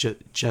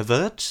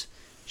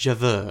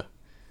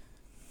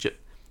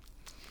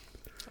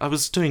 I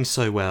was doing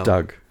so well.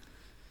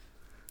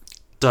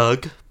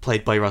 Doug,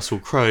 played by Russell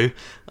Crowe,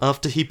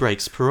 after he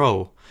breaks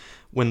parole,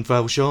 when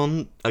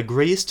Valjean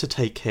agrees to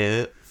take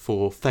care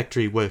for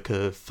factory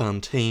worker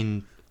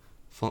Fontaine?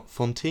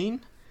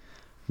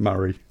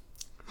 Murray.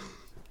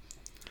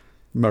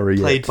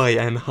 Played by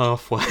Anne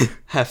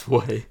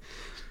Hathaway.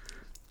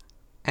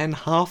 Anne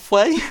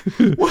Hathaway?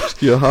 What?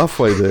 You're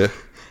halfway there.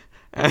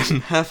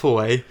 Anne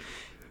Hathaway,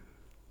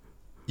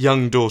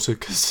 young daughter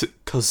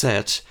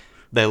Cosette,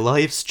 their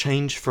lives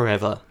change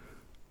forever.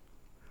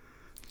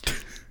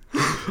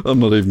 I'm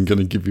not even going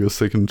to give you a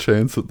second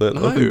chance at that.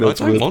 No, I think that's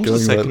I don't worth want a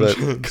going second like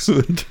chance.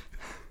 Good.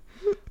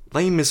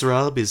 Les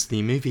Miserables is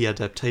the movie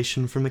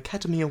adaptation from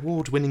Academy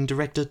Award-winning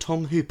director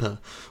Tom Hooper,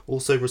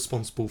 also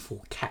responsible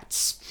for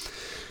Cats.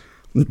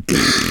 You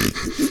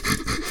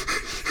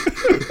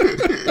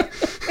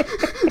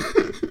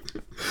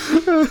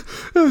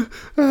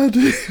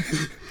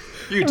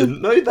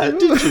didn't know that,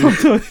 did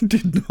you? I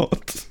did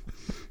not.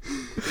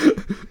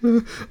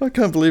 I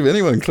can't believe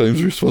anyone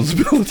claims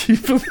responsibility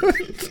for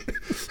that.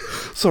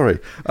 Sorry,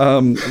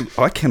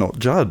 I cannot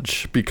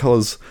judge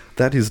because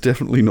that is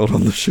definitely not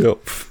on the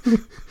shelf.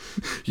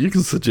 You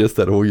can suggest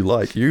that all you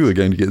like. You are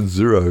going to get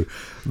 0.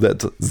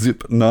 That's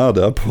zip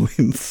nada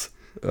points.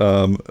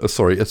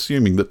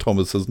 Assuming that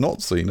Thomas has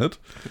not seen it.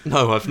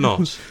 No, I've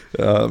not.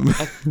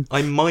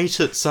 I might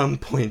at some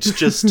point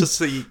just to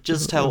see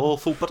just how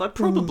awful, but I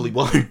probably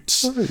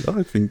won't.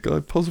 I think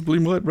I possibly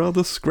might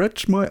rather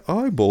scratch my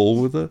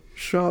eyeball with a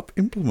sharp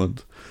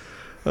implement.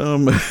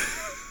 The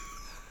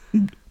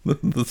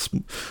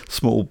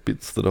small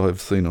bits that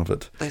I've seen of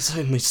it. There's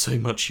only so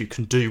much you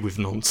can do with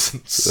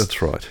nonsense.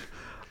 That's right.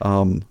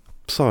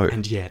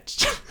 And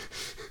yet...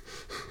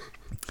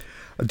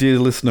 Dear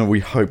listener,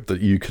 we hope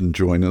that you can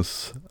join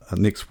us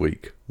next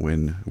week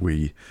when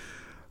we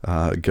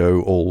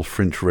go all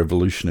French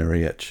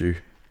revolutionary at you.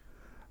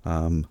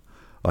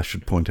 I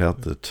should point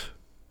out that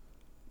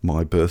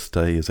my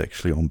birthday is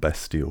actually on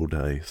Bastille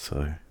Day,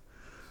 so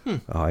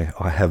I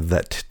have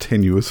that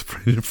tenuous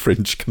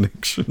French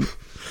connection.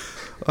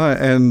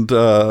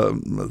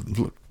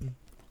 Look,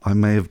 I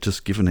may have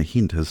just given a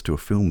hint as to a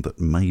film that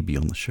may be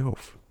on the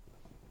shelf.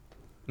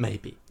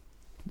 Maybe.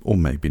 Or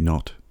maybe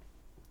not.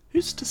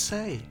 Who's to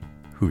say?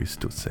 Who is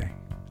to say?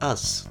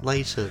 Us,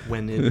 later,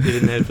 when it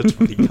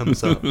inevitably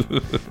comes up.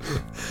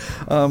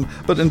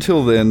 But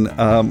until then,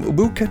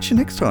 we'll catch you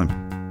next time.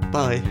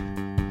 Bye.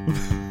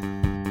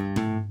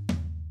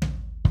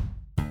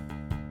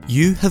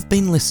 You have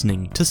been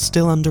listening to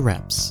Still Under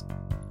Wraps.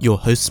 Your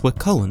hosts were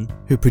Colin,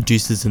 who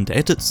produces and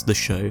edits the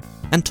show,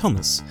 and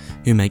Thomas,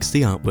 who makes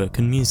the artwork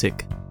and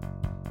music.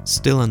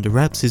 Still Under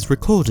Wraps is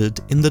recorded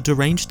in the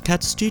Deranged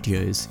Cat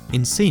Studios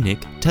in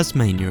scenic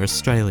Tasmania,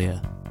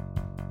 Australia.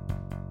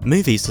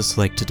 Movies are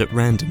selected at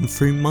random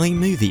through My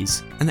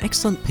Movies, an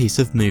excellent piece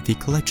of movie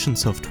collection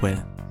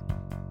software.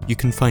 You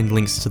can find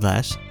links to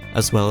that,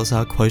 as well as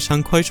our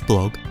quote-unquote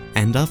blog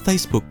and our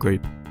Facebook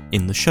group,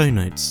 in the show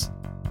notes.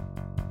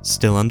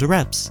 Still Under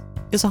Wraps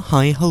is a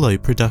Hi Hello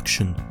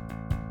production.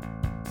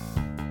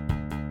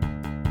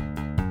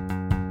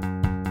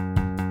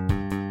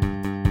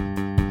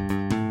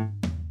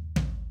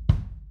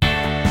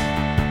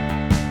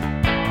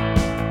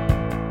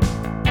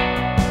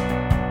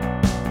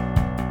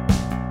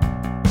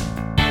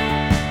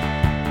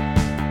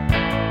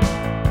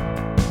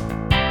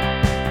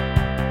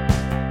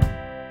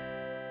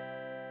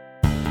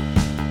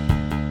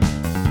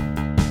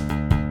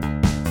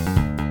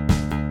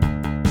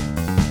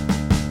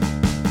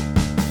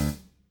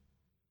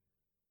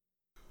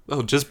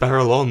 Oh, just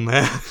barrel on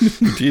there.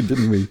 We did,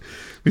 didn't we?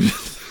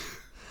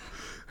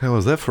 How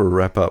was that for a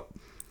wrap-up?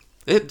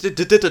 Oh,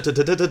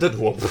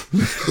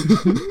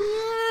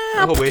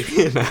 we're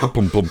here now.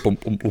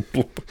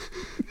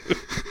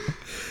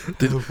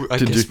 I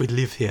guess we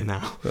live here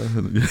now.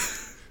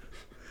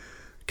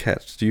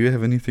 Kat, do you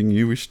have anything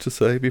you wish to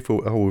say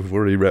before... Oh, we've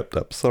already wrapped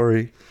up.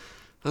 Sorry.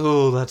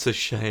 Oh, that's a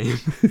shame.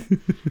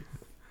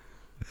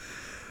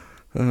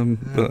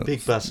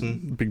 Big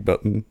button. Big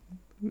button.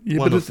 Yeah,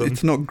 One but of them.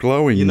 it's not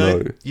glowing,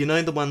 though. You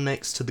know the one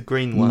next to the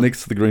green one?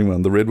 Next to the green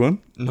one, the red one?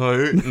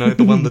 No,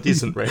 the one that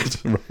isn't red.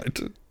 Right.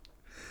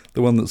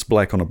 The one that's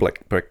black on a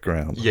black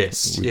background.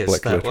 Yes, with yes,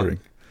 black that lettering. one.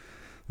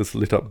 It's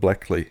lit up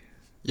blackly.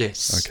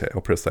 Yes. Okay,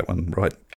 I'll press that one. Right.